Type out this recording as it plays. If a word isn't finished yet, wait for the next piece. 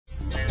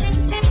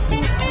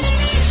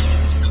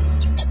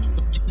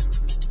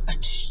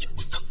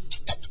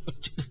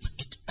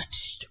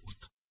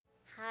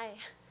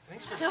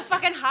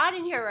hot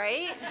in here,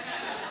 right?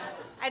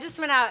 I just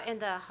went out in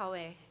the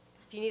hallway.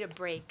 If you need a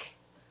break,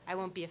 I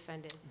won't be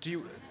offended. Do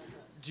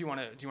you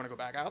want to go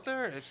back out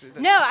there?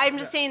 No, I'm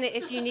just saying that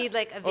if you need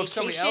like a vacation, if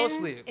somebody else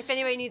leaves. If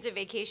anybody needs a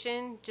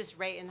vacation, just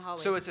right in the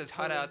hallway. So it's as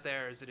hot out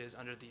there as it is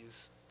under the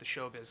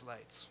showbiz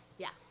lights.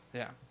 Yeah.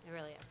 Yeah. It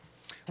really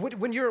is.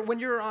 When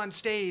you're on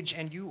stage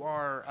and you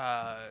are,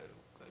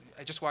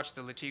 I just watched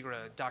the Tigre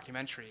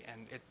documentary,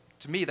 and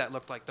to me that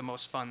looked like the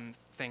most fun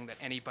thing that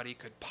anybody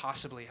could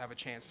possibly have a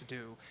chance to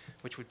do,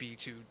 which would be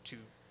to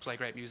play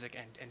great music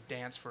and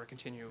dance for a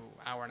continued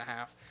hour and a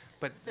half.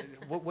 But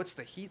what's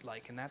the heat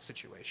like in that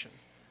situation?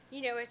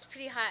 You know, it's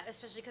pretty hot,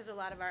 especially because a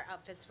lot of our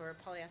outfits were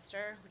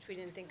polyester, which we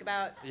didn't think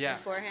about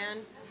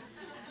beforehand.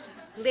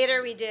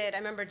 Later we did. I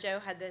remember Joe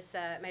had this,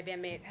 my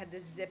bandmate had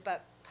this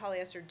zip-up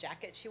polyester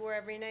jacket she wore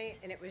every night,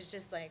 and it was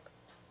just like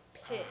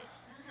pit.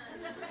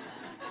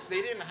 So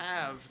they didn't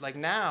have, like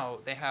now,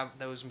 they have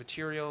those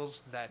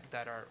materials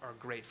that are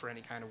great for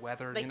any kind of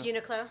weather. Like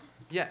Uniqlo?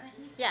 Yeah.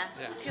 Yeah.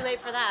 Too late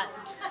for that.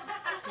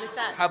 Missed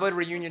that. How about a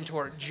reunion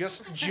tour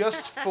just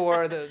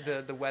for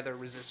the weather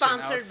resistant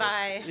Sponsored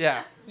outfits?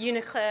 by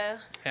Uniqlo.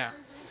 Yeah.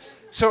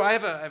 So I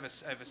have a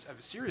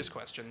serious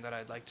question that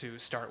I'd like to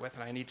start with,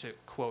 and I need to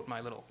quote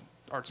my little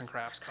arts and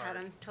crafts card.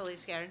 God, I'm totally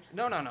scared.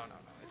 No.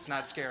 It's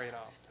not scary at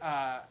all.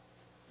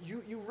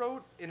 You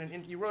wrote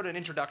an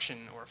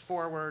introduction or a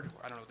foreword,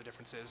 I don't know what the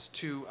difference is,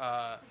 to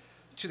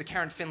the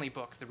Karen Finley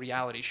book, The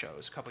Reality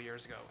Shows, a couple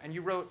years ago. And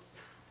you wrote,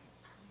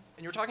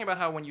 and you were talking about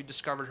how when you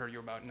discovered her, you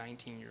were about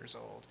 19 years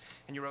old.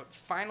 And you wrote,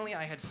 "Finally,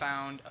 I had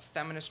found a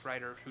feminist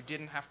writer who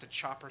didn't have to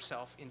chop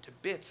herself into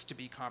bits to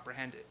be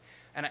comprehended."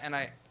 And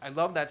I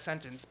love that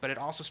sentence, but it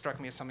also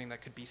struck me as something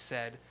that could be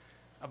said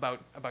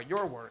about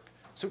your work.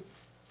 So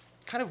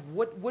kind of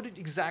what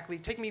exactly,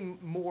 take me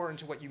more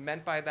into what you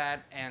meant by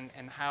that,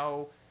 and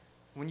how,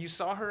 when you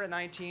saw her at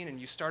 19 and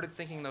you started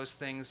thinking those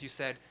things, you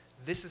said,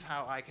 this is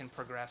how I can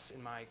progress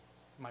in my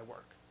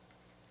work.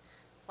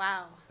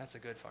 Wow. That's a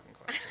good fucking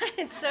question.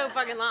 It's so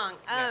fucking long.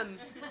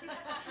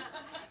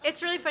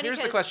 It's really funny.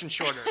 Here's the question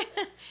shorter.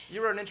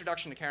 You wrote an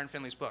introduction to Karen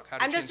Finley's book. How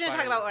did I'm she just going to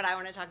talk inspire about what I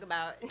want to talk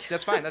about.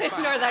 That's fine.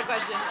 Ignore that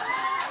question.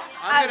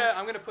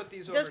 I'm gonna put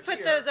these over here. Just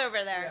put those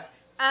over there.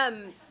 Yeah.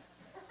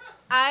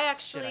 I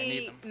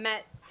actually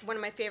met one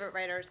of my favorite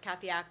writers,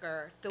 Kathy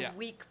Acker, the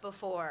week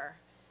before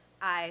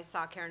I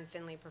saw Karen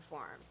Finley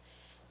perform.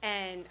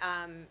 And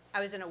I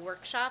was in a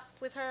workshop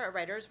with her, a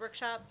writer's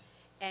workshop,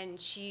 and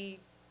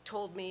she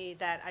told me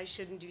that I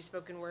shouldn't do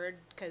spoken word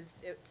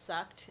because it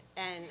sucked,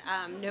 and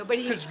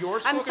nobody. Because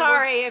yours. I'm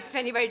sorry if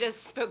anybody does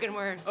spoken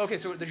word. Okay,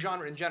 so the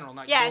genre in general,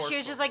 not. Yeah, she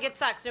was just like, it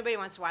sucks. Nobody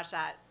wants to watch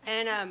that,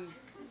 and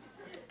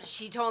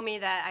she told me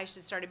that I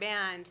should start a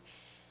band,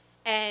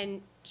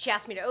 and she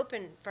asked me to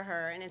open for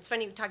her. And it's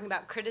funny talking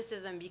about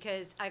criticism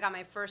because I got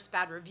my first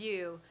bad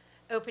review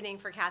opening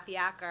for Kathy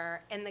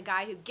Acker, and the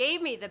guy who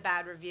gave me the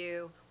bad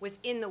review was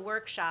in the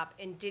workshop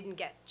and didn't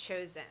get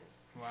chosen.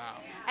 Wow.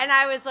 And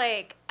I was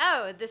like,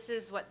 oh, this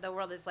is what the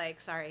world is like.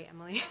 Sorry,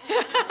 Emily.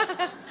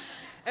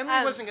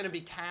 Emily wasn't going to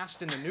be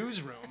cast in the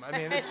newsroom. I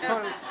mean, it's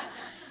totally.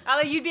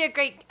 Although you'd be a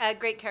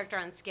great character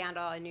on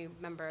Scandal, a new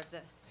member of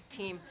the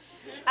team.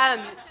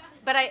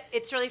 But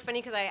it's really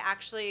funny because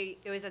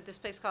it was at this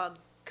place called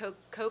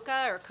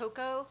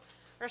Coco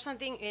or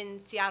something in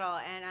Seattle,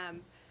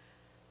 and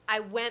I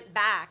went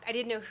back. I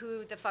didn't know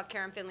who the fuck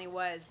Karen Finley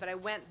was, but I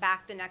went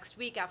back the next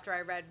week after I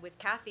read with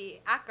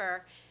Kathy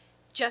Acker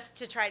just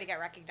to try to get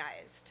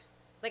recognized.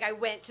 Like, I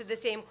went to the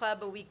same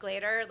club a week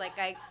later. Like,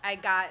 I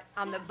got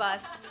on the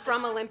bus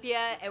from Olympia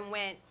and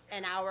went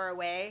an hour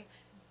away,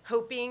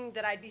 hoping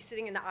that I'd be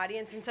sitting in the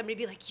audience and somebody'd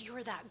be like, you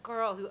were that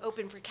girl who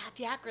opened for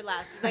Kathy Acker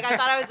last week. Like, I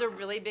thought I was a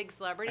really big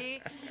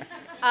celebrity.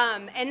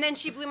 And then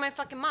she blew my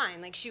fucking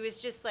mind. Like, she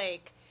was just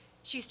like,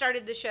 she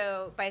started the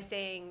show by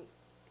saying,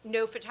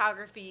 no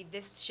photography,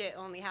 this shit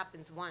only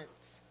happens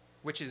once.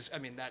 Which is, I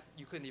mean, that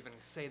you couldn't even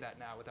say that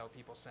now without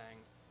people saying,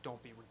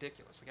 don't be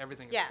ridiculous. Like,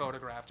 everything is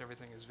photographed,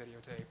 everything is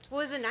videotaped. Well,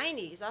 it was the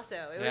 90s also.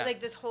 It was like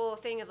this whole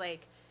thing of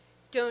like,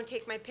 don't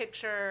take my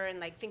picture, and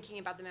like thinking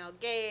about the male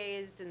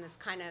gaze in this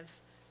kind of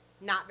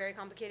not very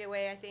complicated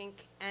way, I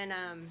think. And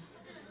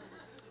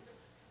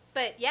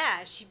but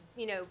yeah, she,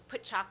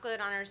 put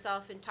chocolate on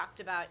herself and talked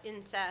about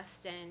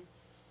incest and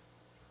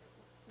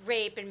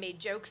rape and made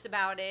jokes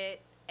about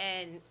it.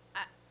 And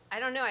I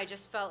don't know, I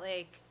just felt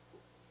like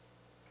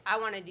I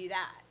want to do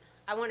that.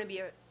 I want to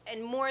be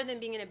and more than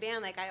being in a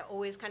band, like, I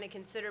always kind of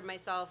considered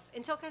myself,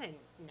 until kind of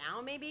now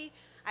maybe,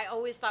 I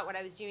always thought what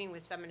I was doing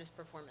was feminist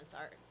performance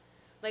art.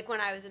 Like, when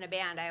I was in a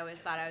band, I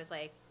always thought I was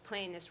like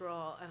playing this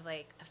role of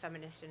like a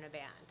feminist in a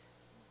band.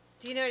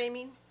 Do you know what I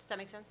mean? Does that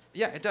make sense?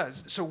 Yeah, it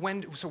does. So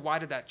why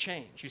did that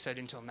change? You said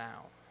until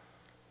now.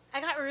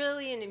 I got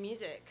really into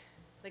music.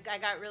 Like, I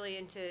got really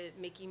into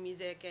making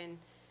music and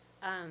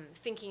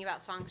thinking about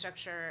song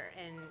structure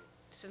and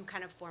some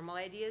kind of formal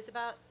ideas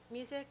about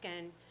music.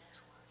 And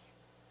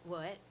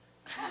what?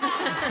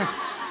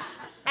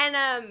 And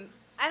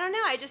I don't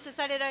know, I just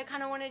decided I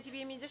kind of wanted to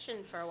be a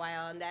musician for a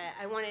while, and that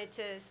I wanted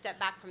to step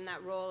back from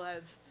that role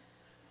of,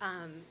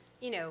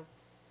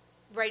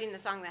 writing the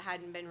song that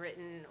hadn't been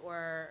written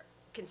or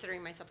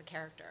considering myself a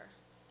character.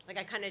 Like,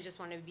 I kind of just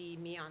want to be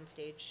me on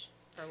stage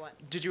for once.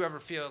 Did you ever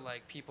feel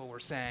like people were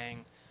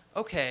saying,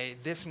 okay,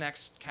 this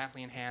next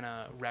Kathleen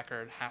Hanna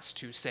record has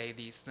to say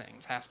these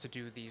things, has to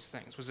do these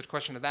things? Was it a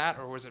question of that,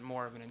 or was it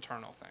more of an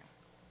internal thing?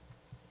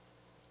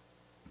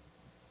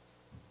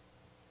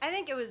 I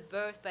think it was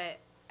both, but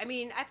I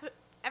mean,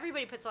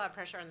 everybody puts a lot of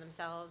pressure on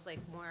themselves, like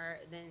more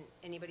than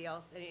anybody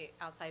else, any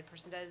outside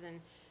person does.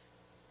 And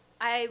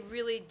I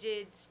really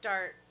did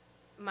start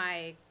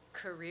my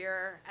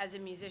career as a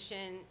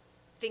musician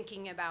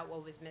thinking about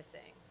what was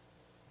missing.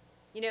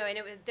 You know, and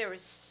there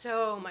was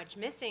so much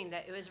missing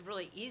that it was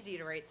really easy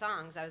to write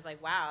songs. I was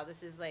like, wow,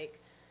 this is like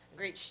a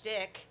great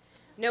shtick.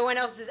 No one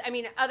else is, I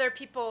mean, other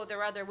people, there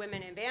were other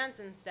women in bands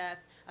and stuff,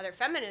 other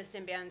feminists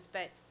in bands,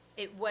 but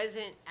it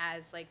wasn't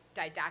as like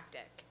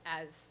didactic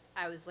as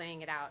I was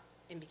laying it out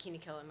in Bikini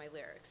Kill in my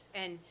lyrics.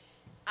 And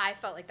I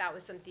felt like that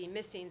was something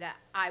missing that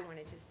I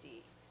wanted to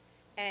see.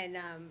 And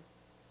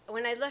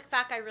when I look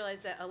back, I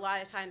realized that a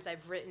lot of times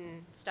I've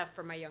written stuff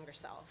for my younger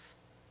self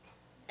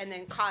and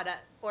then caught up,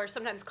 or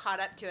sometimes caught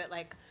up to it,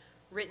 like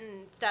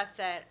written stuff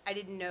that I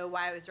didn't know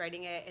why I was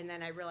writing it, and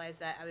then I realized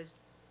that I was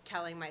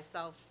telling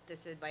myself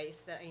this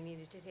advice that I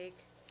needed to take.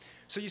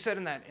 So you said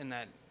in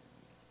that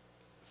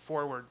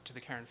foreword to the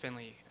Karen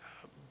Finley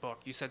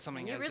book, you said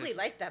something. You as really if,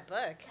 like that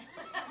book.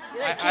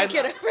 You like, can't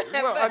get over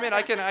that well, book. I mean,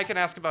 I can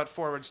ask about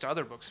forewords to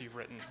other books you've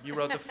written. You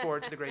wrote the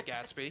foreword to The Great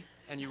Gatsby,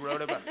 and you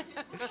wrote about.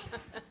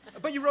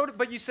 But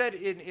you said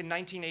in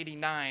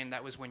 1989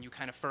 that was when you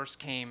kind of first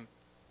came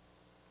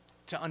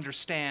to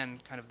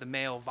understand kind of the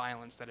male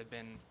violence that had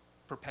been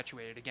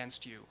perpetuated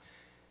against you.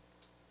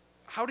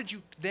 How did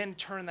you then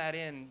turn that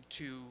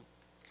into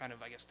kind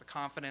of, I guess, the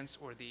confidence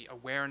or the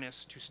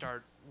awareness to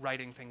start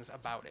writing things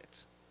about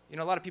it? You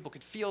know, a lot of people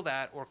could feel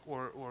that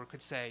or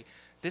could say,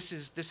 this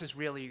is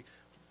really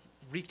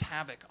wreaked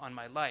havoc on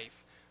my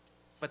life,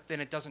 but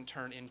then it doesn't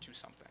turn into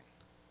something.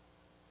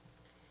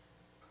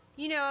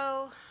 You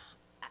know,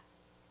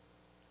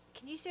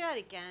 can you say that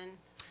again?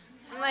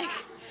 I'm like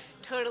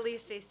totally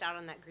spaced out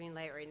on that green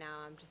light right now.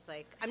 I'm just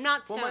like, I'm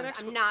not stoned.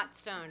 I'm not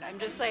stoned. I'm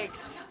just like,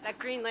 that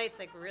green light's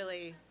like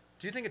really.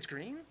 Do you think it's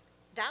green?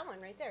 That one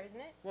right there, isn't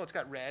it? Well, it's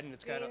got red and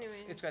it's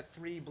got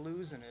 3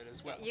 blues in it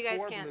as well. You guys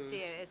 4 can't blues. see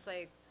it. It's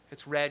like.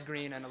 It's red,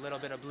 green, and a little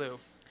bit of blue.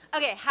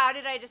 Okay, how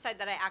did I decide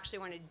that I actually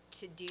wanted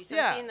to do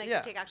something,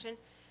 to take action?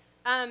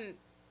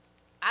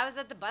 I was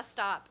at the bus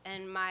stop,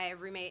 and my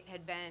roommate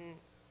had been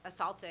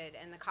assaulted,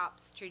 and the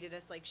cops treated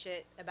us like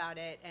shit about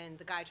it, and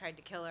the guy tried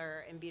to kill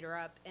her and beat her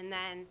up. And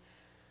then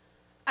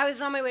I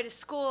was on my way to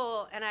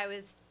school, and I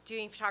was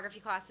doing photography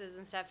classes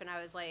and stuff, and I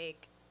was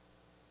like,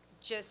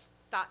 just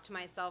thought to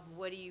myself,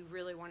 what do you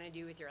really want to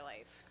do with your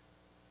life?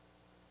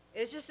 It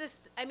was just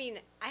this, I mean,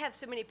 I have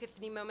so many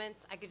epiphany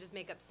moments. I could just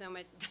make up so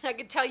much. I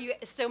could tell you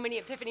so many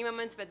epiphany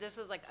moments, but this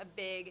was like a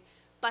big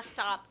bus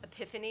stop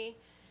epiphany.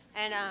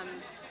 And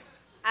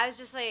I was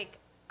just like,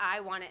 I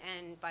want to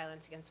end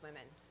violence against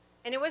women.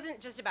 And it wasn't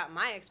just about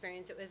my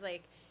experience. It was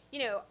like, you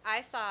know,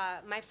 I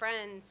saw my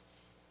friends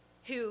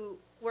who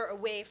were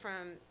away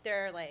from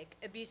their like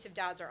abusive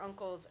dads or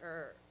uncles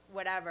or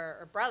whatever,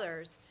 or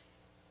brothers,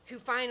 who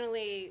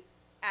finally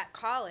at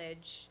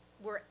college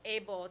were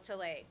able to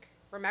like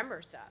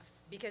remember stuff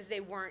because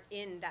they weren't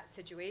in that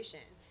situation,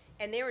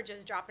 and they were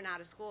just dropping out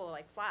of school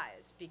like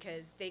flies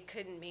because they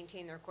couldn't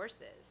maintain their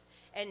courses.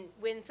 And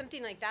when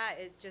something like that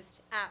is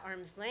just at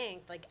arm's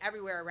length, like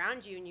everywhere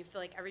around you, and you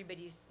feel like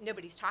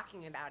nobody's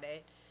talking about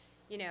it,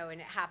 you know, and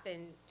it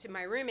happened to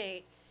my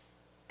roommate,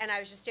 and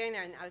I was just standing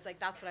there and I was like,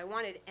 that's what I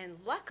wanted. And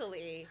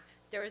luckily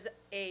there was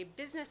a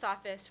business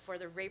office for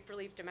the rape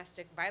relief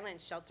domestic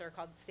violence shelter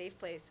called Safe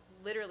Place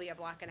literally a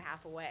block and a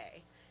half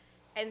away.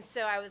 And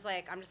so I was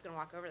like, I'm just going to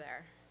walk over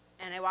there.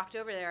 And I walked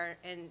over there,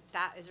 and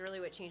that is really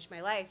what changed my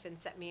life and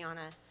set me on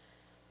a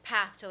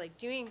path to like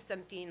doing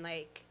something.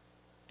 Like,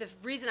 the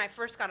reason I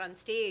first got on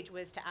stage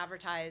was to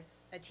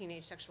advertise a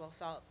teenage sexual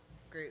assault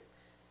group,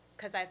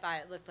 because I thought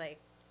it looked like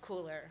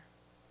cooler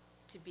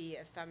to be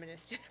a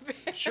feminist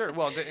Sure,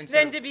 well,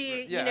 than to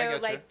be, you know,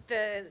 like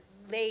the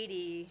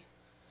lady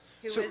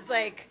who was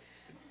like,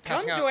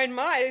 come join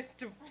my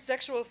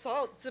sexual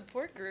assault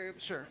support group.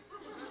 Sure.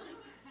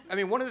 I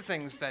mean, one of the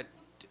things that,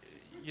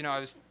 you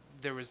know,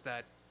 there was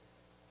that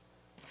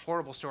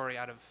horrible story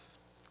out of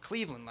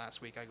Cleveland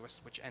last week, I guess,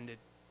 which ended,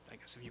 I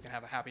guess if you can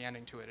have a happy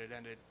ending to it, it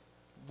ended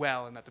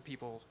well, and that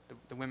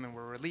the women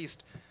were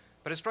released.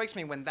 But it strikes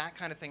me when that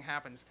kind of thing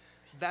happens,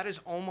 that is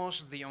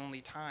almost the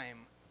only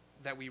time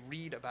that we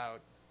read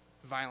about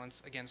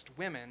violence against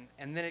women,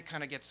 and then it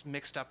kind of gets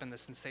mixed up in the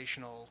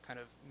sensational kind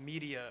of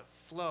media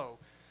flow.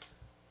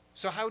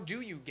 So how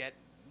do you get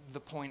the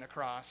point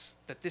across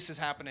that this is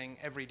happening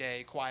every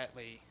day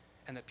quietly,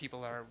 and that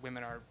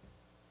women are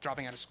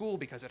dropping out of school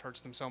because it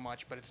hurts them so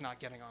much, but it's not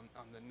getting on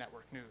the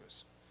network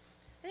news?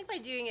 I think by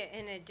doing it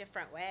in a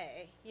different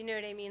way. You know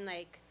what I mean?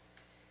 Like,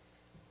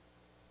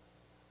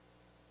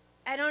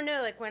 I don't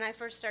know, like when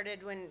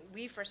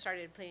we first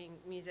started playing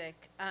music,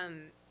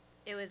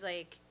 it was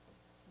like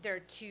there are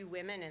 2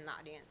 women in the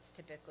audience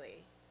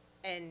typically.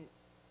 And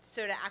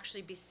so to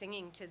actually be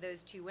singing to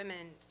those two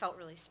women felt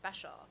really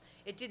special.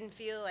 It didn't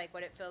feel like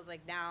what it feels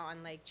like now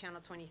on like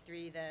Channel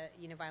 23,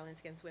 the Violence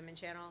Against Women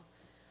channel,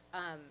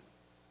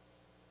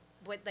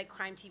 with like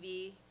crime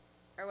TV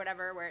or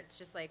whatever, where it's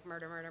just like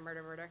murder, murder,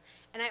 murder, murder.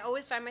 And I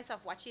always find myself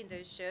watching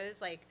those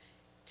shows like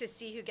to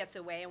see who gets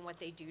away and what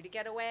they do to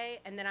get away.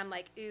 And then I'm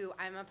like, ooh,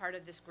 I'm a part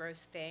of this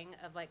gross thing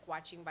of like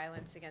watching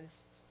violence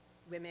against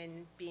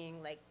women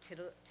being like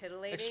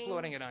titillating.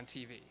 Exploiting it on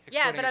TV.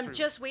 Yeah, but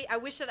I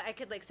wish that I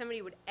could, like,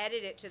 somebody would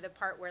edit it to the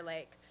part where,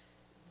 like,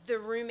 the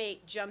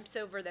roommate jumps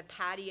over the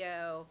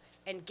patio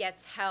and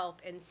gets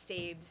help and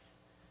saves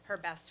her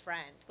best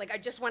friend. Like, I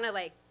just want to,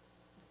 like,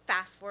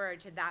 fast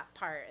forward to that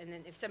part. And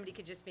then if somebody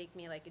could just make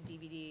me, like, a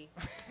DVD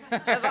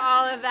of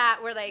all of that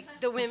where, like,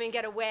 the women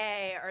get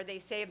away or they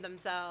save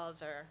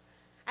themselves or...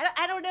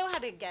 I don't know how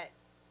to get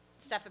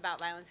stuff about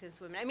violence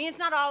against women. I mean, it's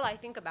not all I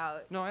think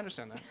about. No, I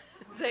understand that.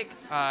 It's like...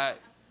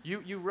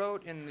 You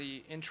wrote in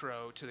the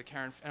intro to the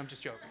Karen... I'm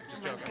just joking. I'm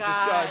just joking.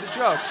 God. It's a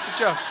joke. It's a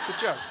joke. It's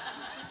a joke.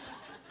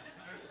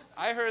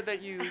 I heard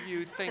that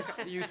you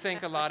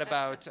think a lot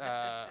about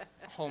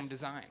home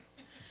design.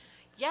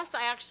 Yes,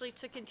 I actually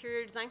took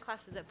interior design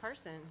classes at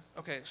Parson.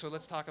 Okay, so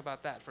let's talk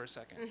about that for a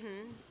second.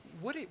 Mm-hmm.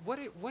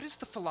 What is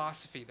the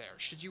philosophy there?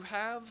 Should you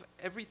have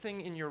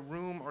everything in your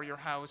room or your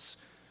house?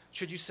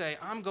 Should you say,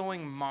 I'm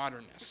going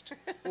modernist?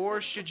 Or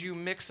should you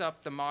mix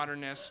up the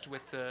modernist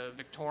with the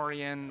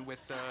Victorian,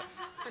 with the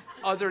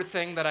other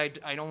thing that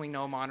I only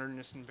know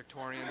modernist and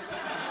Victorian?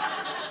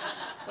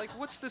 Like,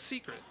 what's the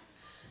secret?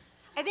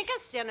 I think a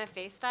Santa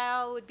Fe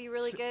style would be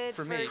really good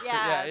for me.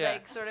 Yeah,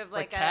 like sort of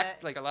like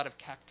like a lot of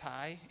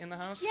cacti in the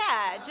house?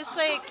 Yeah, just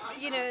like,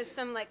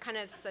 some like kind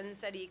of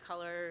sunset-y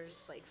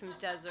colors, like some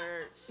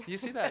desert. You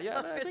see that?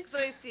 Yeah, I think so.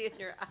 I see in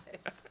your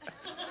eyes.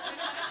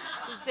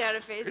 Santa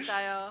Fe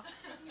style.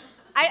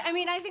 I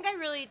mean, I think I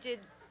really did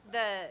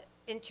the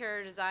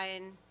interior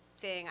design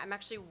thing. I'm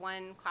actually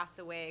one class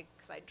away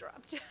because I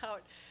dropped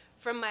out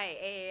from my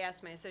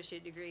AAS, my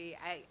associate degree.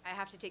 I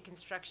have to take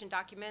construction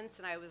documents,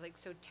 and I was like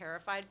so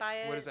terrified by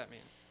it. What does that mean?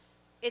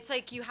 It's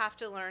like you have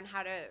to learn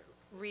how to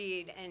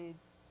read, and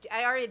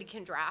I already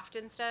can draft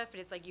and stuff,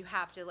 but it's like you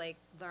have to like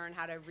learn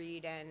how to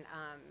read and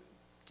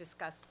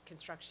discuss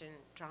construction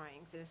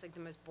drawings, and it's like the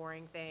most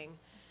boring thing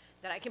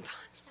that I can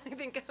possibly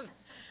think of.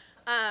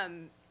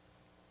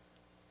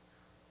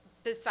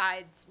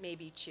 Besides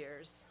maybe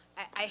Cheers.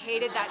 I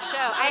hated that show.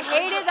 I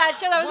hated that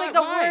show. That was like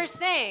the worst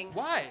thing.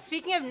 Why?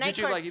 Speaking of Night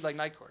Court. Did you like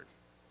Night Court?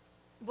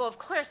 Well, of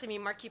course. I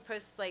mean, Marky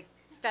posts like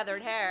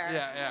feathered hair.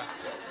 Yeah.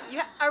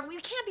 We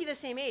can't be the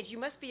same age. You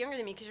must be younger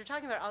than me because you're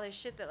talking about all this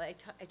shit that like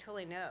I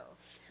totally know.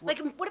 Like,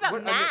 what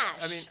about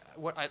MASH?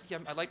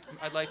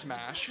 I liked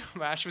MASH.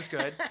 MASH was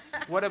good.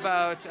 What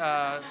about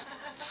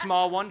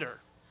Small Wonder?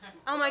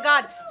 Oh my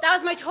God, that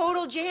was my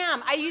total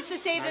jam. I used to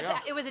say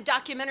that it was a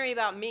documentary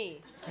about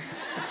me.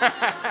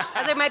 I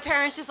was like, my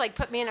parents just like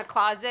put me in a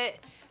closet.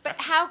 But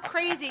how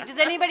crazy. Does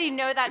anybody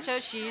know that show?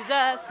 She's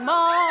a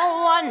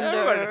small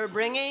wonder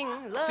bringing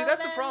love. See,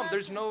 that's the problem.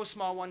 There's no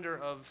Small Wonder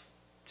of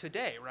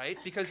today, right?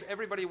 Because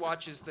everybody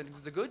watches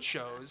the good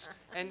shows,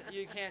 and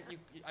you can't.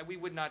 We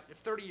would not. If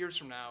 30 years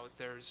from now,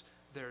 there's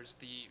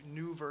the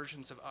new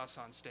versions of us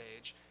on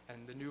stage,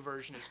 and the new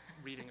version is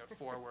reading a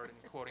foreword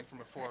and quoting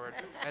from a foreword,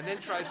 and then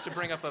tries to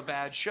bring up a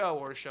bad show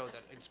or a show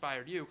that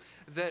inspired you.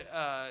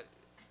 That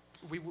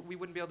we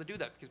wouldn't be able to do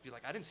that because we'd be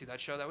like, I didn't see that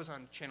show. That was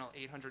on channel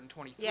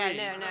 823. Yeah,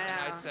 no. And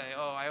I'd say,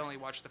 oh, I only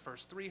watched the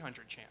first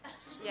 300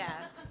 channels. Yeah.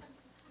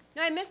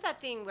 No, I miss that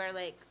thing where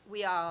like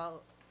we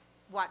all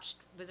watched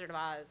Wizard of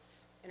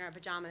Oz in our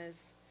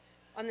pajamas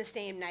on the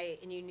same night,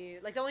 and you knew.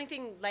 Like the only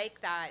thing like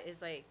that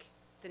is like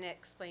the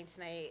Knicks playing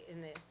tonight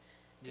in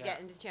to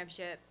get into the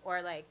championship,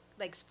 or like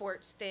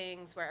sports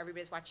things where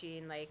everybody's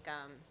watching like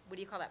what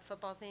do you call that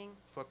football thing?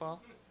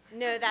 Football?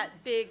 No, that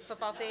big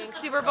football thing,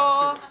 Super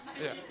Bowl.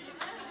 Yeah.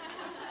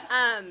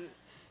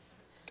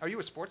 Are you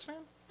a sports fan?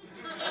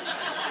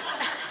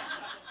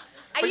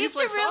 I used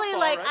to really softball,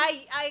 like.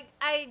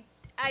 Right?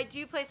 I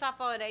do play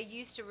softball, and I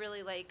used to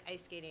really like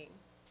ice skating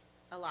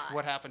a lot.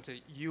 What happened to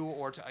you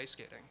or to ice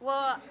skating?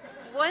 Well,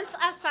 once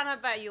Asana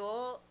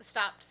Bayul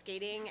stopped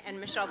skating and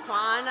Michelle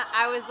Kwan,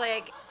 I was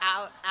like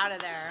out of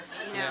there.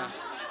 You know. Yeah.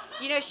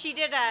 You know, she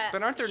did a.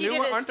 But aren't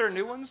there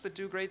new ones that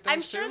do great things?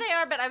 I'm sure they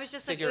are, but I was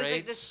just like, Figure it was like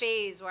eights. this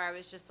phase where I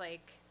was just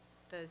like,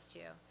 those two.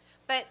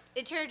 But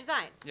interior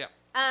design. Yeah.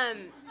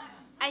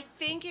 I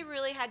think it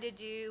really had to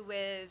do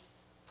with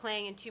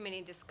playing in too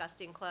many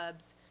disgusting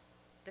clubs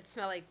that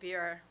smell like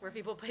beer, where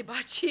people play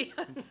bocce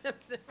on them. No,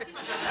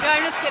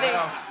 I'm just kidding.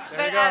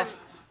 There you go.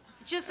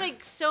 Just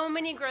like so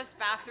many gross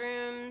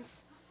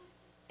bathrooms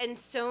and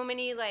so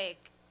many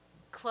like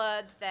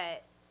clubs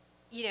that,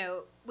 you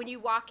know, when you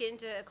walk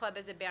into a club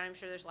as a band, I'm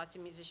sure there's lots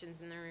of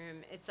musicians in the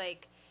room. It's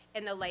like,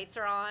 and the lights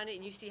are on,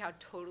 and you see how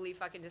totally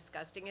fucking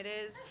disgusting it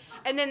is.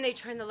 And then they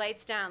turn the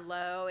lights down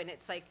low, and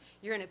it's like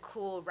you're in a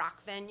cool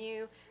rock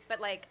venue. But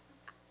like,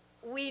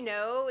 we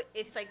know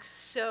it's like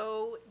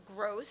so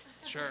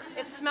gross. Sure.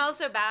 It smells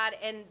so bad,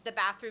 and the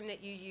bathroom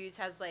that you use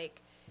has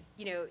like,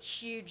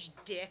 huge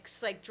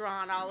dicks like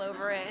drawn all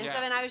over it and Yeah.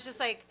 stuff. And I was just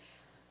like,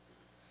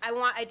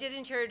 I did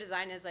interior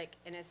design as like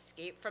an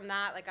escape from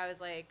that. Like I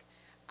was like,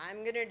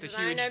 I'm gonna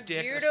design a huge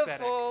dick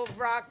beautiful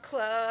rock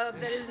club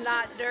that is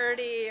not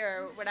dirty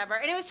or whatever.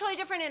 And it was totally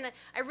different. And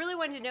I really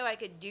wanted to know I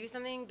could do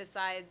something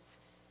besides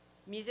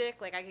music.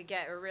 Like I could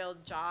get a real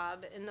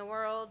job in the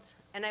world.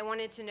 And I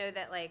wanted to know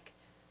that like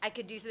I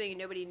could do something and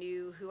nobody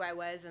knew who I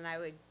was, and I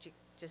would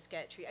just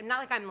get treated. Not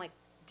like I'm like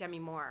Demi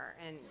Moore,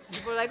 and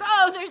people are like,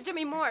 oh, there's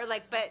Demi Moore.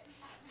 Like, but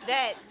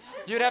that.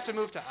 You'd have to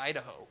move to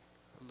Idaho,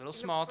 a little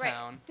small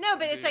town. No,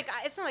 but it's like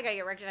it's not like I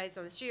get recognized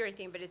on the street or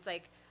anything. But it's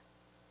like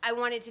I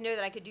wanted to know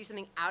that I could do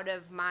something out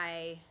of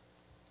my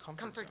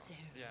comfort zone.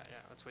 Yeah,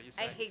 that's what you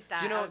say. I hate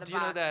that. Do you know? out of the Do you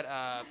know box.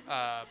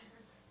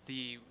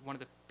 that one of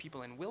the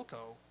people in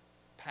Wilco,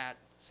 Pat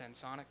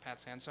Sansone,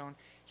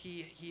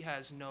 he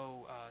has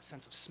no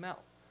sense of smell.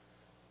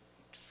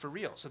 For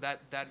real. So that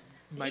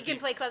might he can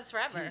play clubs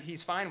forever.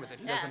 He's fine with it.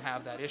 He Yeah. doesn't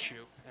have that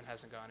issue and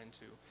hasn't gone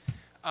into.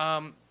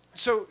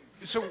 So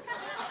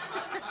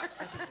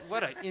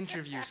what an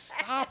interview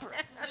stopper.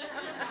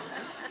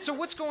 So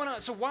what's going on?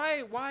 So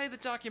why the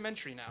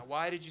documentary now?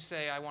 Why did you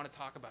say I want to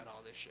talk about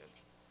all this shit?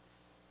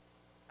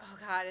 Oh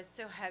God, it's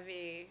so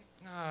heavy.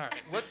 All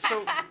right.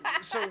 So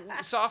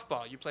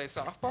softball. You play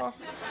softball?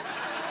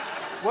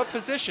 What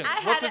position?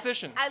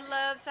 Position? I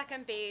love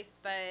second base,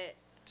 but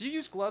Do you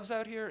use gloves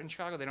out here in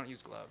Chicago? They don't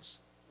use gloves.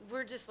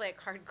 we're just like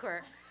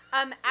hardcore.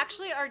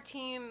 Actually, our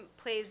team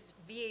plays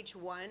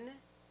VH1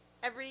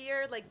 every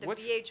year. Like the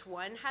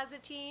VH1 has a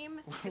team.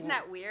 Isn't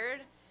that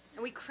weird?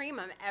 And we cream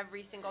them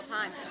every single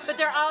time. But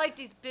they're all like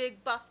these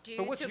big buff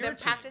dudes what's who've your been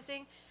team?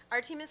 practicing.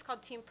 Our team is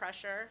called Team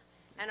Pressure,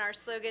 and our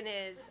slogan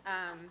is,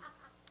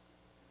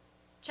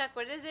 Chuck,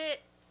 what is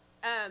it?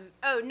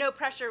 No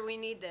pressure, we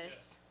need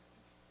this.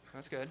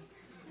 That's good.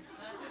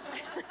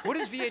 What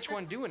does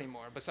VH1 do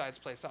anymore besides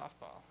play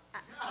softball?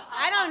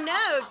 I don't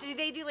know. Do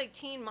they do like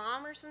Teen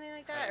Mom or something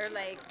like that, or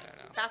like I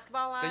don't know.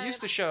 Basketball Wives? They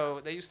used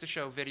to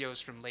show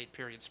videos from late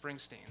period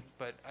Springsteen,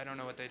 but I don't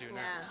know what they do now.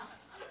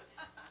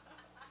 Yeah.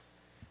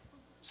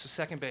 So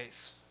second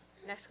base.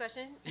 Next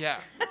question. Yeah.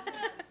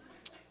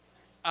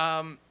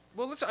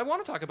 Well, listen. I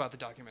want to talk about the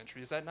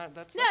documentary. Is that not?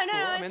 That's No, cool. no,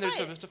 I mean, it's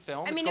fine. it's a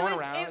film. I mean, it's going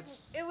around.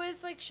 it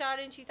was like shot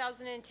in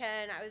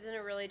 2010. I was in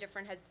a really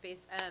different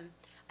headspace.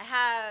 I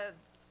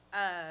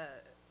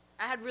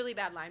had really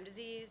bad Lyme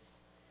disease.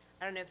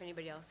 I don't know if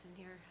anybody else in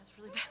here has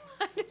really bad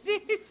Lyme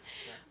disease,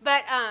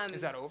 but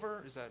Is that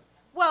over? Is that?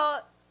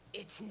 well,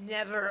 it's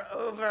never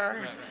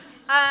over.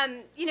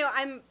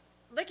 Right.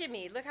 Look at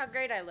me. Look how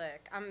great I look.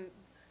 I'm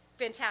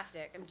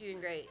fantastic. I'm doing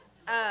great.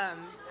 I'm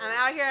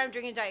out here. I'm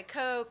drinking Diet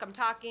Coke. I'm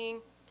talking.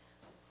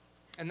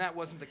 And that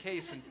wasn't the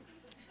case in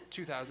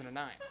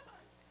 2009.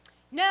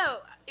 No,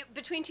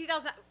 between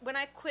 2000, when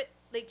I quit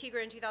Lake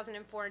Tigre in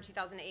 2004 and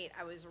 2008,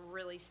 I was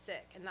really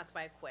sick, and that's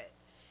why I quit.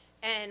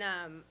 And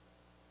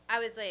I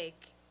was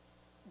like,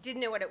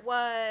 didn't know what it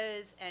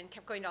was, and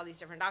kept going to all these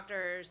different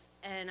doctors,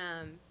 and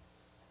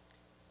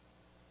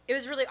it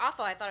was really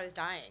awful. I thought I was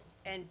dying,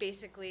 and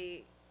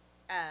basically,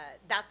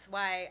 that's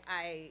why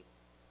I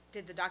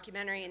did the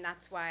documentary, and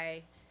that's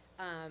why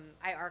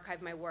I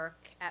archived my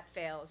work at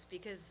Fails,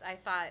 because I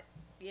thought,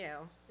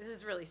 this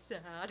is really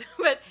sad,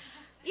 but.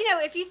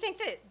 If you think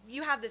that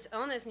you have this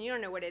illness and you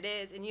don't know what it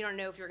is, and you don't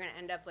know if you're going to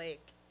end up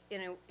like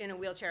in a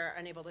wheelchair,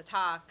 unable to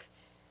talk,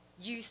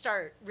 you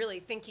start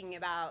really thinking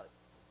about,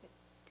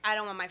 I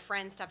don't want my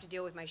friends to have to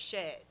deal with my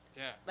shit.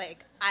 Yeah.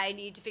 Like, I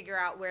need to figure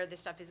out where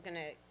this stuff is going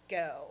to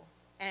go.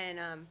 And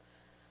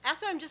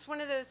also, I'm just one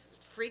of those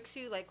freaks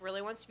who like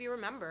really wants to be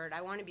remembered.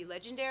 I want to be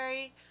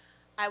legendary.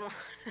 I want.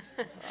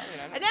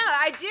 I know,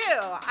 I do.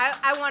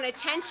 I want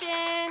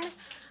attention.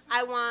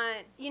 I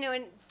want,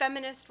 and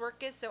feminist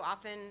work is so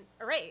often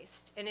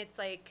erased. And it's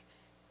like,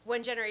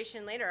 one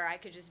generation later,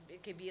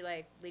 it could be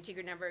like, Lake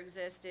Tigre never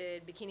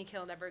existed, Bikini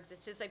Kill never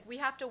existed. It's like, we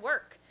have to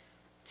work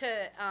to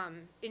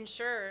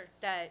ensure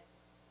that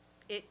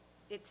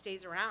it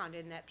stays around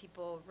and that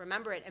people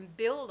remember it and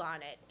build on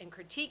it and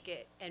critique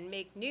it and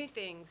make new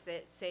things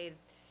that say,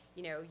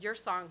 your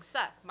songs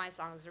suck, my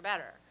songs are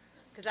better.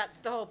 Because that's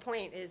the whole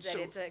point, is that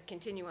it's a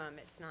continuum,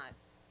 it's not.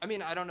 I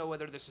mean, I don't know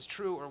whether this is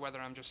true or whether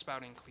I'm just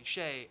spouting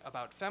cliche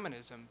about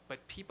feminism, but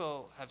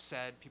people have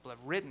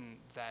written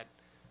that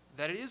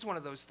it is one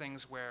of those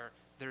things where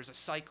there's a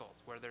cycle,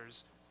 where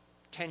there's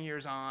 10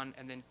 years on,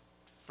 and then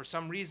for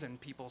some reason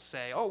people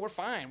say, oh, we're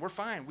fine,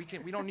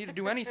 we don't need to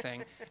do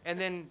anything. And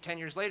then 10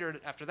 years later,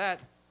 after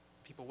that,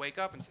 people wake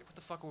up and say, what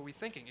the fuck were we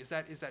thinking? Is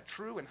that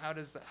true? And how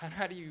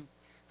do you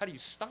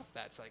stop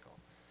that cycle?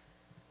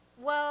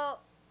 Well,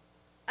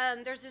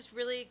 there's this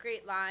really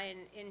great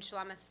line in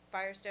Shalama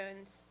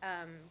Firestone's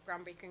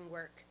groundbreaking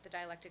work, The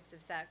Dialectics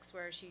of Sex,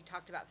 where she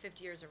talked about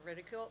 50 years of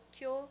ridicule.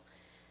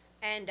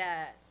 And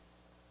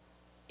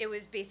it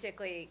was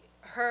basically,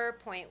 her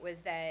point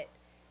was that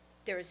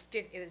it was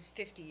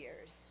 50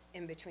 years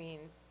in between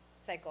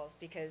cycles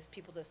because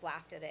people just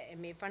laughed at it and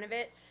made fun of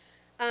it.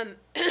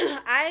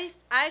 I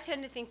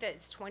tend to think that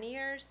it's 20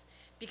 years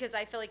because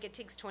I feel like it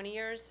takes 20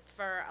 years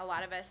for a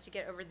lot of us to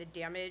get over the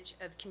damage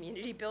of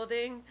community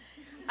building.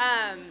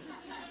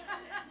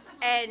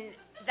 And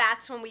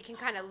that's when we can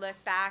kind of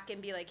look back and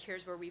be like,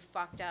 here's where we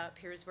fucked up,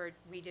 here's where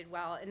we did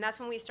well. And that's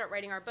when we start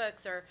writing our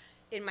books, or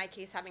in my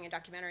case, having a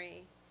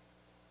documentary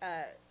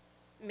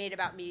made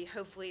about me,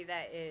 hopefully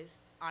that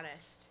is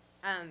honest.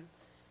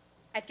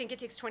 I think it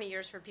takes 20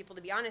 years for people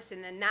to be honest,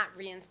 and then that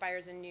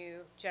re-inspires a new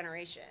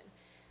generation.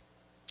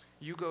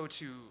 You go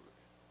to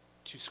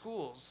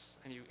schools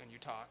and you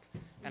talk,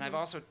 and I've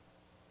also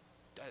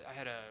I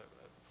had a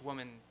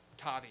woman,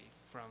 Tavi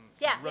from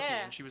Rookie,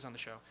 and she was on the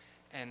show,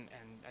 and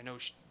I know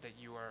that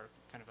you are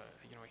kind of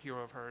a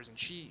hero of hers, and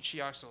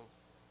she also,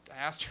 I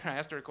asked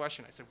her a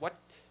question. I said, what?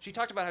 She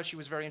talked about how she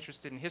was very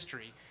interested in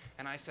history,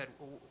 and I said,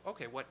 well,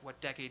 okay,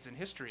 what decades in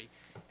history?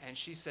 And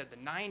she said the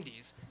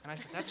 90s, and I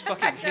said, that's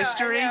fucking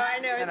history. I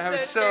know, and I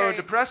was so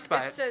depressed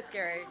by it. It's so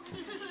scary.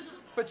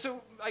 But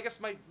so I guess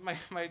my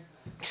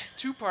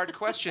two-part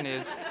question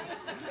is,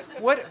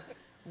 what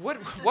were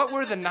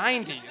the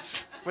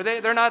 90s?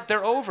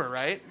 They're over,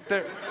 right?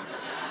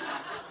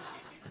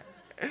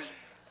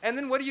 And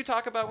then what do you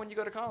talk about when you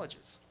go to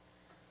colleges?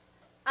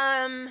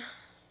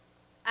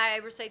 I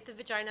recite the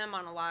vagina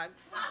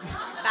monologues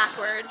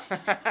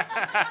backwards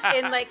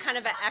in like kind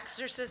of an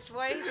exorcist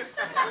voice.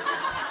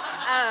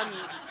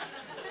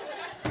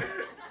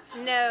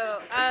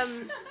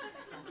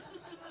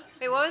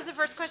 Wait, what was the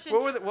first question?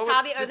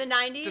 Tavi, the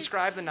 90s?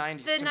 Describe the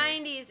 90s. The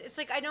 90s. It's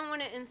like, I don't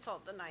want to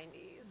insult the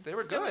 90s. They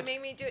were good. Don't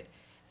make me do it.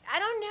 I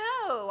don't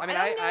know. I mean,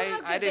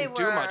 I didn't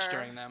do much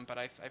during them, but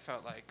I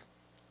felt like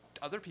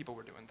other people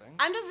were doing things.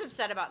 I'm just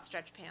upset about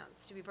stretch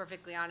pants, to be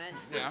perfectly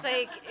honest. Yeah. It's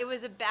like, it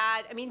was a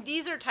bad, I mean,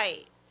 these are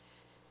tight.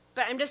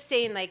 But I'm just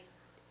saying, like,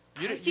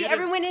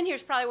 everyone in here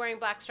is probably wearing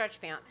black stretch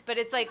pants, but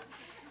it's like.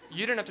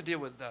 You didn't have to deal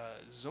with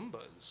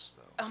Zumbas,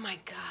 though. Oh, my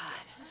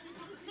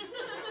God.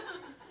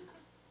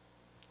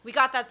 We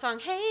got that song,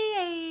 hey,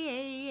 hey,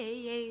 hey,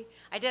 hey, hey.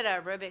 I did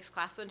an aerobics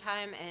class one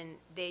time, and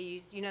they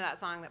used, you know that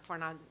song, that Four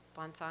Non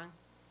Blonde song?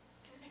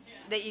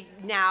 That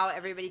now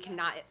everybody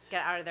cannot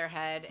get out of their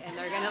head, and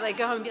they're going to like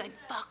go home and be like,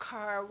 fuck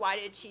her, why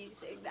did she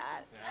sing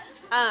that?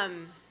 Yeah.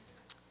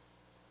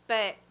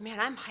 But, man,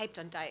 I'm hyped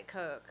on Diet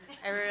Coke.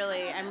 I'm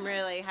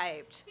really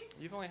hyped.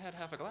 You've only had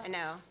half a glass. I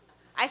know.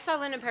 I saw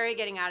Linda Perry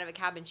getting out of a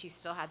cab, and she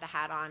still had the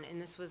hat on,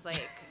 and this was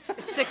like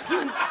 6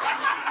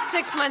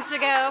 months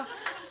ago.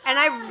 And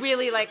I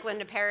really like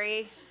Linda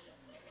Perry.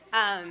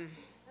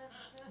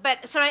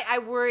 But so I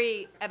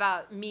worry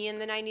about me in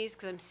the 90s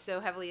because I'm so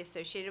heavily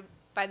associated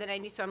by the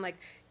 90s. So I'm like,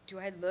 do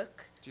you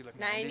look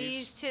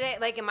 90s today?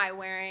 Like, am I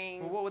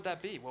wearing... Well, what would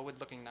that be? What would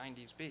looking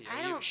 90s be?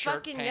 I don't shirt,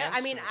 fucking know. pants,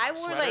 I mean, I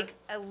wore, sweater? like,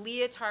 a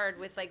leotard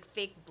with, like,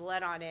 fake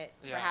blood on it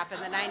for half of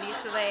the 90s.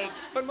 So, like...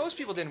 But most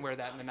people didn't wear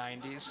that in the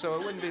 90s, so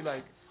it wouldn't be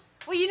like...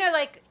 Well,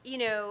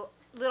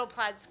 little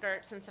plaid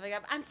skirts and stuff like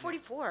that. I'm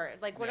 44.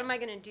 Like, what am I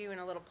going to do in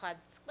a little plaid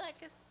skirt?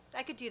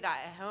 I could do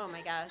that at home,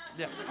 I guess.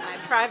 Yeah.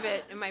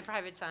 In my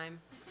private time.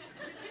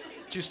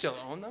 Do you still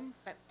own them?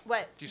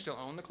 What? Do you still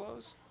own the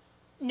clothes?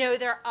 No,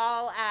 they're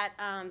all at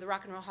the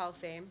Rock and Roll Hall of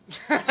Fame.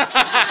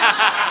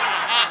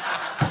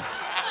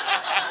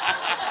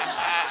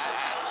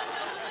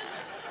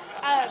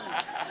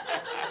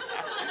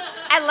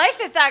 I like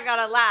that got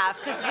a laugh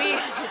because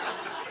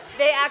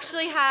they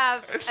actually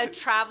have a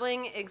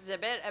traveling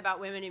exhibit about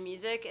women in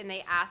music, and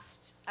they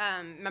asked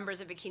members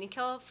of Bikini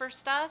Kill for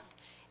stuff,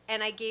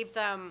 and I gave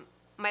them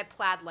my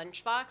plaid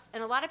lunchbox,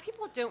 and a lot of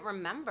people don't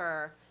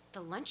remember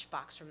the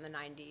lunchbox from the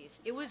 90s.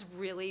 It was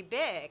really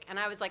big, and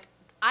I was like,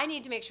 I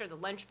need to make sure the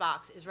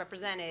lunchbox is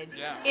represented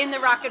in the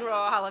Rock and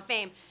Roll Hall of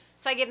Fame.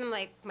 So I gave them,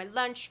 like, my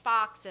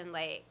lunchbox and,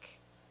 like,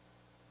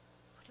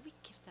 what did we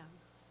give them?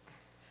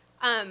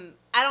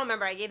 I don't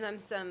remember. I gave them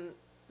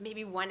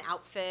maybe one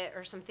outfit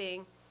or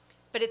something.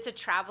 But it's a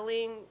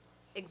traveling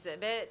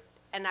exhibit,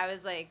 and I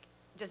was like,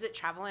 does it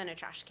travel in a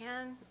trash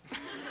can?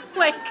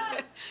 Like,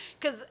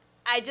 because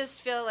I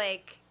just feel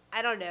like,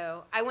 I don't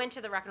know. I went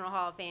to the Rock and Roll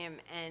Hall of Fame,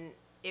 and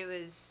it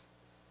was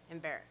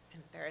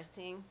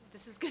embarrassing.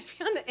 This is going to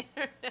be on the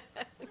internet.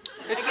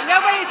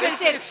 Nobody's going to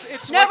see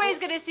it. Nobody's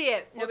going to see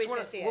it. Nobody's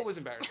going to see it. What was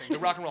embarrassing? The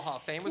Rock and Roll Hall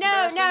of Fame was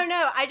embarrassing?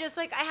 No. I just,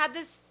 like, I had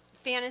this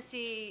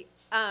fantasy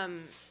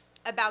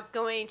about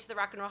going to the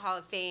Rock and Roll Hall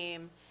of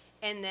Fame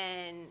and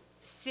then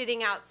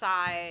sitting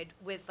outside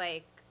with,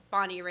 like,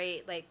 Bonnie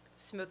Raitt, like,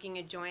 smoking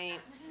a joint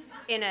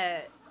in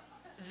a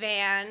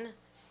van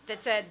that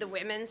said the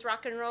Women's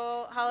Rock and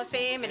Roll Hall of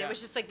Fame, and it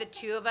was just like the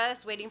two of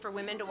us waiting for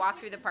women to walk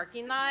through the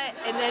parking lot,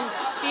 and then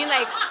being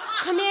like,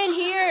 come in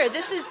here,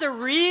 this is the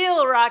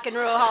real Rock and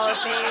Roll Hall of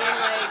Fame.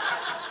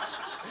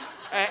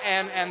 Like,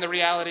 and the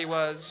reality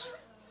was?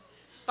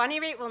 Bonnie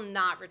Raitt will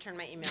not return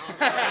my email.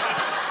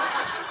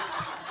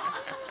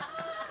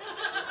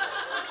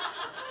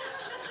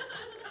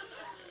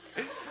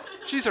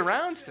 She's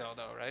around still,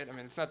 though, right? I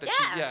mean, it's not that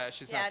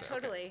she's not there.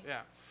 Totally. Okay.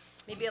 Yeah.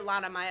 Maybe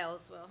Alana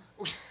Miles will.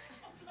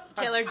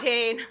 Taylor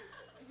Dane.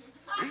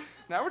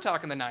 Now we're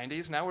talking the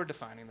 90s. Now we're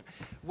defining them.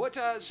 What?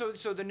 So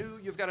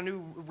you've got a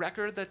new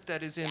record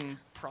that is in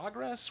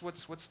progress?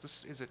 What's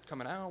this? Is it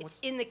coming out?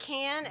 It's in the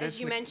can, as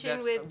you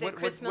mentioned, with the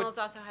Chris Mills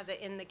also has it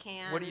in the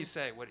can. What do you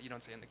say? What you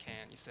don't say in the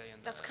can? You say in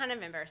the. That's kind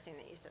of embarrassing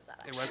that you said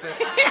that. It was it?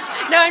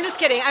 No, I'm just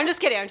kidding. I'm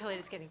totally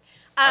just kidding.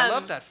 I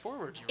love that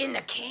forward you wrote. In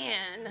the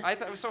can. I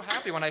was so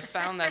happy when I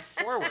found that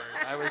forward.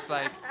 I was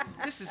like,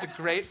 this is a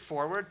great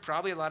forward.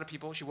 Probably a lot of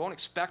people, she won't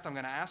expect I'm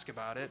going to ask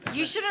about it.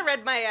 You should have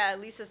read my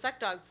Lisa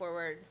Suckdog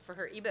forward for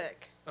her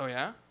ebook. Oh,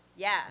 yeah?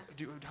 Yeah.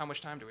 How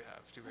much time do we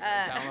have? Do we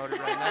download it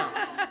right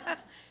now?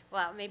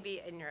 Well,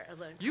 maybe in your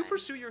alone time. You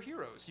pursue your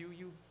heroes.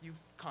 You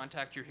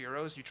contact your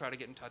heroes. You try to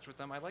get in touch with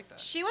them. I like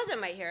that. She wasn't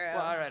my hero.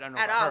 Well, all right, I don't know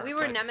at about all. her, We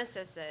were but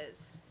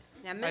nemesises.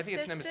 I think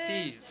it's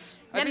nemesis.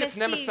 I think it's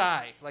Nemesis.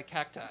 nemesi, like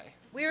cacti.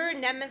 We were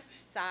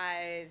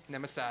nemesize.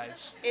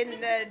 Nemesize. In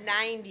the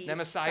 90s.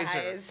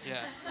 Nemesizer.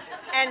 Yeah.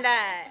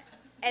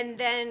 And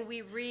then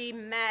we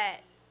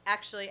re-met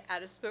actually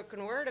at a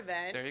spoken word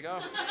event. There you go.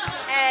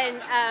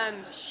 And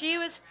she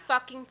was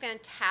fucking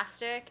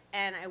fantastic.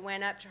 And I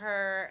went up to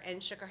her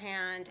and shook her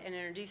hand and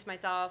introduced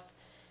myself.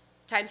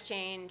 Times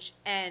change.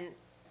 And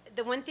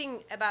the one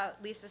thing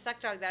about Lisa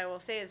Suckdog that I will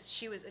say is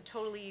she was a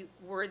totally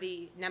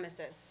worthy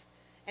nemesis.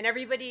 And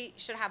everybody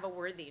should have a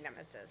worthy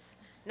nemesis,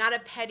 not a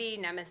petty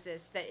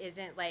nemesis that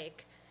isn't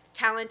like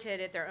talented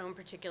at their own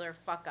particular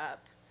fuck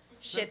up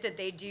shit that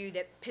they do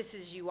that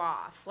pisses you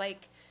off.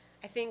 Like,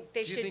 I think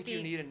they should be. Do you think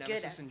you need a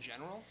nemesis in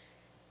general?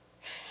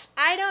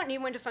 I don't need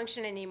one to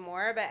function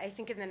anymore, but I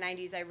think in the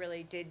 90s I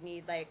really did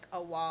need like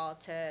a wall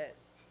to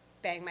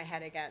bang my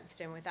head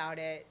against, and without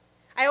it,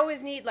 I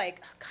always need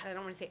like, oh God, I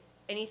don't want to say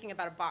anything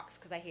about a box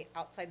because I hate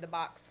outside the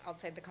box,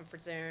 outside the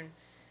comfort zone.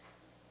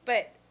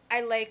 But I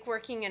like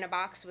working in a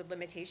box with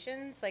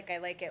limitations. Like, I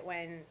like it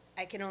when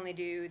I can only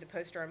do the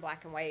poster in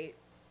black and white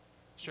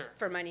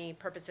for money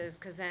purposes,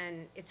 because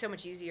then it's so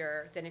much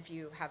easier than if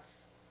you have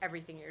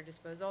everything at your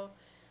disposal.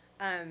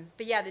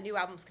 But yeah, the new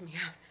album's coming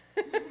out.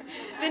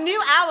 The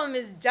new album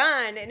is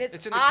done, and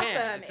it's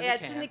awesome.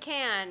 It's in the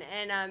can,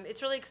 and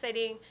it's really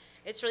exciting.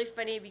 It's really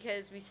funny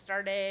because we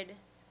started.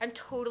 I'm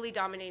totally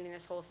dominating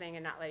this whole thing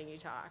and not letting you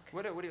talk.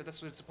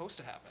 That's what's supposed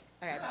to happen.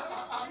 Okay.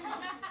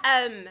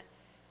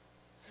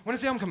 When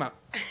does the album come out?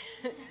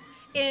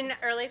 In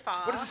early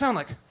fall. What does it sound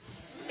like?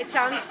 It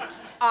sounds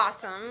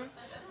awesome.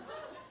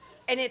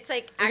 And it's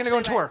like. Are you going to go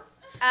on tour?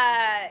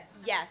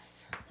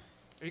 Yes.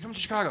 Are you coming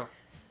to Chicago?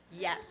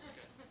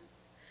 Yes.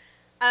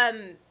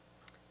 I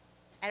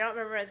don't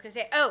remember what I was going to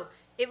say. Oh,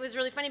 it was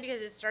really funny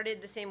because it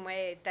started the same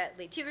way that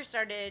Les Tigres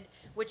started,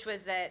 which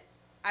was that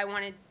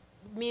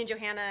me and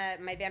Johanna,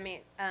 my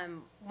bandmate,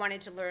 wanted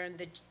to learn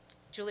the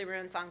Julie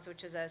Ruin songs,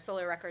 which is a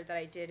solo record that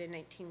I did in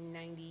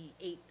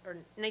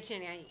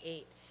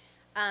 1998.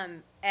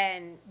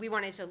 And we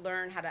wanted to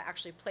learn how to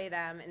actually play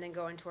them and then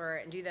go on tour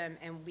and do them,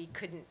 and we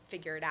couldn't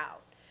figure it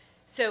out.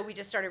 So we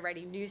just started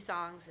writing new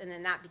songs, and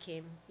then that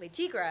became Les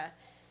Tigres.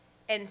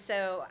 And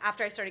so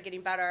after I started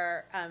getting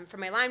better from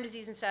my Lyme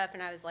disease and stuff,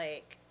 and I was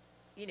like,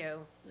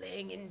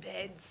 laying in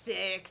bed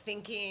sick,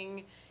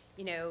 thinking,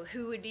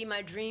 who would be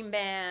my dream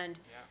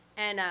band? Yeah.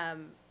 And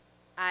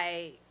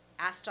I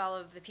asked all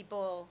of the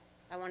people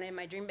I wanted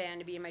my dream band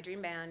to be in my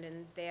dream band,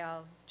 and they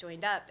all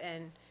joined up,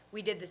 and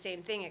we did the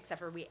same thing, except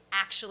for we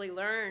actually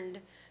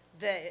learned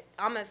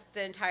almost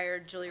the entire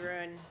Julie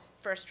Ruin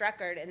first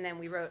record, and then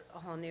we wrote a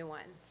whole new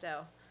one.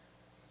 So,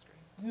 that's great.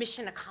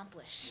 Mission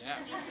accomplished. Yeah.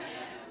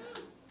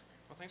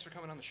 Well, thanks for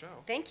coming on the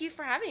show. Thank you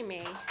for having me.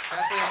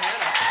 Kathleen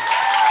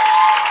Hanna.